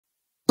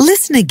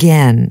Listen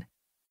again.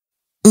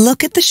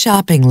 Look at the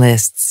shopping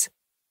lists.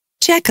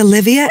 Check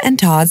Olivia and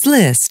Todd's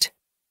list.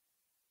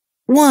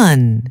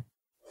 1.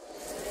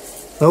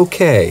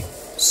 Okay,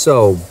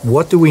 so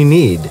what do we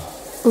need?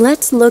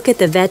 Let's look at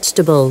the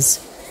vegetables.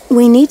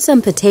 We need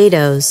some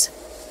potatoes.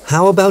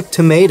 How about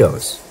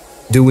tomatoes?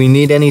 Do we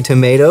need any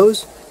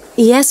tomatoes?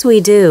 Yes, we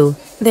do.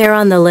 They're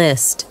on the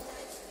list.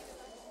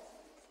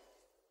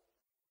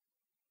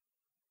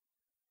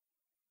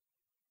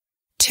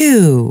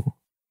 2.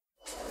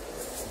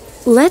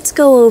 Let's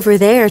go over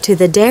there to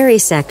the dairy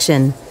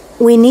section.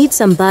 We need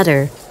some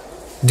butter.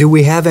 Do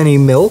we have any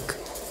milk?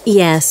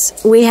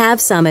 Yes, we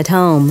have some at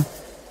home.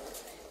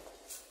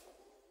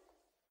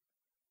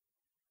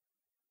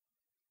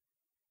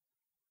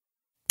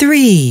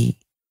 3.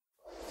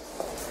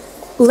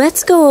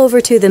 Let's go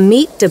over to the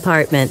meat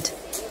department.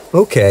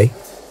 Okay.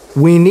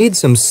 We need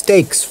some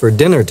steaks for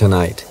dinner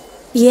tonight.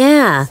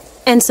 Yeah,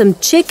 and some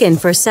chicken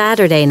for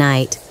Saturday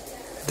night.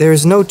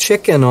 There's no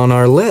chicken on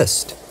our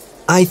list.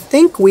 I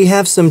think we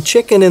have some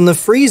chicken in the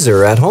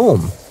freezer at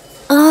home.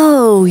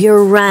 Oh,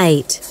 you're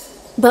right.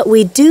 But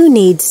we do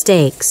need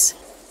steaks.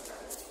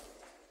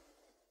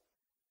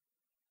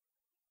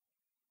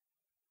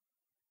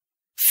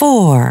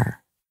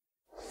 4.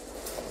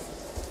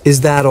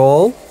 Is that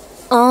all?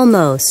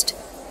 Almost.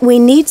 We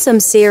need some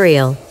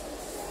cereal.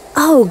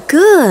 Oh,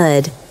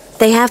 good.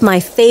 They have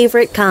my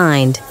favorite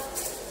kind.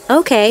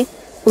 Okay,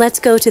 let's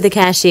go to the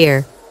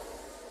cashier.